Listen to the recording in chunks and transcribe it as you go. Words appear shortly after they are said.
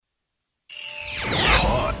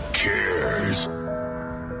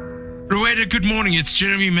Rowena, good morning. It's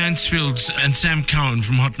Jeremy Mansfield and Sam Cowan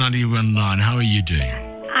from Hot 91.9. How are you doing?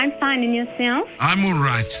 I'm fine, and yourself? I'm all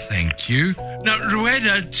right, thank you. Now,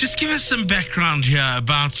 Rowena, just give us some background here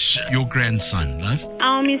about your grandson, love.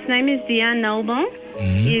 His name is Dion Noble.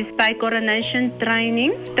 He's by Coronation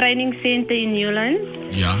Training Center in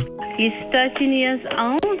Newlands. Yeah. He's 13 years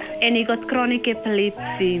old, and he got chronic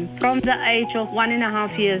epilepsy from the age of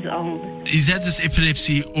 1.5 years old. He's had this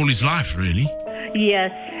epilepsy all his life, really?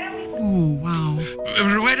 Yes. Oh, wow.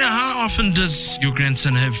 Rowena, how often does your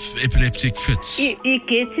grandson have epileptic fits? He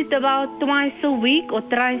gets it about twice a week or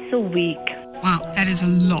thrice a week. Wow, that is a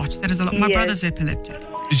lot. My Yes. brother's epileptic.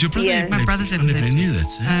 Is your brother Yes. epileptic? My brother's I never epileptic. knew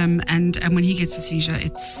that. And when he gets a seizure,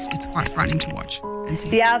 it's quite frightening to watch and see.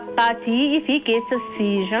 Yeah, but if he gets a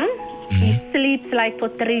seizure, he sleeps like for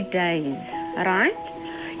 3 days, right?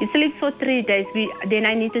 He sleeps for 3 days. Then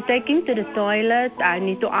I need to take him to the toilet. I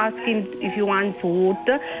need to ask him if he wants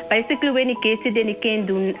water. Basically, when he gets it, then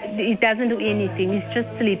he doesn't do anything. He's just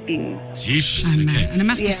sleeping. Jeez, Oh, man. okay. And it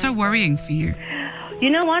must be Yeah. so worrying for you. You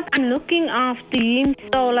know what? I'm looking after him.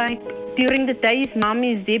 So, like, during the day, his mom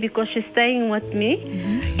is there because she's staying with me.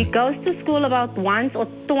 He goes to school about once or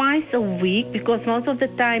twice a week because most of the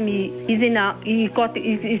time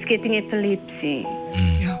he's getting epilepsy.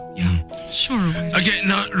 Yeah. Sure. Rowena. Okay,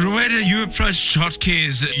 now, Rowena, you approached Hot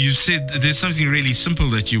Cares. You said there's something really simple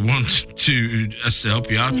that you want us to help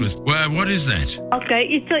you out with. Well, what is that? Okay,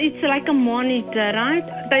 it's like a monitor, right?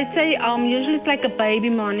 They say usually it's like a baby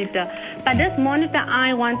monitor. But this monitor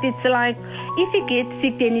I want, it's like if he gets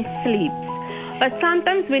sick, then he sleeps. But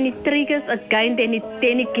sometimes when it triggers again, then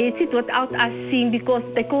he gets it without us seeing because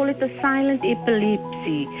they call it a silent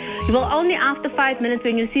epilepsy. Well, only after 5 minutes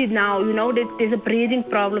when you see it now, you know that there's a breathing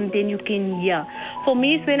problem, then you can hear. For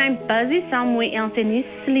me, it's when I'm busy somewhere else and he's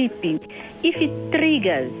sleeping. If it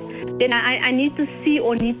triggers, then I need to see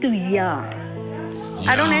or need to hear.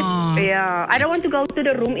 I don't want to go to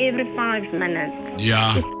the room every 5 minutes.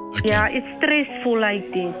 Yeah. Okay. Yeah, it's stressful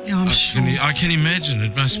like this. Yeah, I'm sure. I can imagine.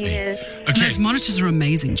 It must Yes. be. And Okay. those monitors are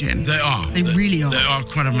amazing, Jim. They are. They really are. They are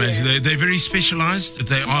quite amazing. They're very specialized.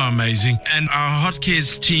 They are amazing. And our Hot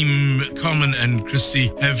Cares team, Coleman and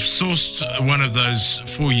Christy, have sourced one of those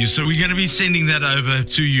for you. So we're going to be sending that over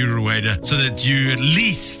to you, Rowena, so that you at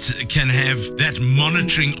least can have that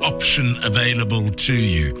monitoring option available to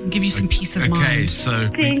you. Give you some peace of Okay, mind. so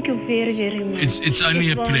Thank you very, very much. it's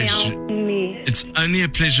only a will pleasure. help me. It's only a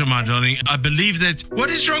pleasure, my darling. I believe that. What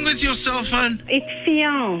is wrong with your cell phone? It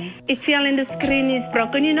fell and the screen is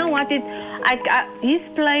broken. You know what? He's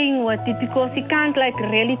playing with it because he can't like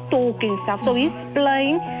really talk and stuff. So he's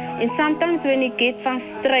playing, and sometimes when he gets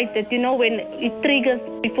frustrated, you know, when it triggers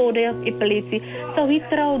before the epilepsy, so he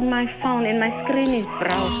throws my phone and my screen is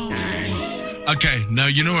broken. Okay, now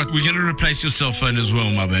you know what? We're going to replace your cell phone as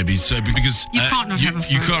well, my baby. So because You can't not have a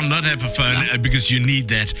phone. You can't not have a phone because you need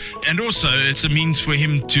that, and also it's a means for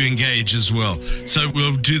him to engage as well. So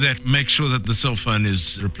we'll do that. Make sure that the cell phone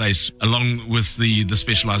is replaced along with the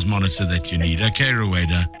specialized monitor that you need. Okay,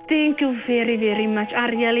 Rowena. Thank you very, very much. I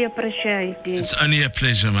really appreciate it. It's only a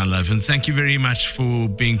pleasure, my love, and thank you very much for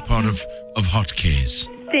being part of Hot Cares.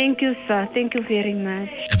 Thank you, sir. Thank you very much.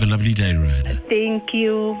 Have a lovely day, Rowena. Thank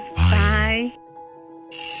you. Bye. Bye.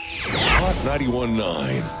 Hot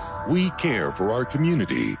 91.9. We care for our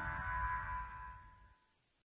community.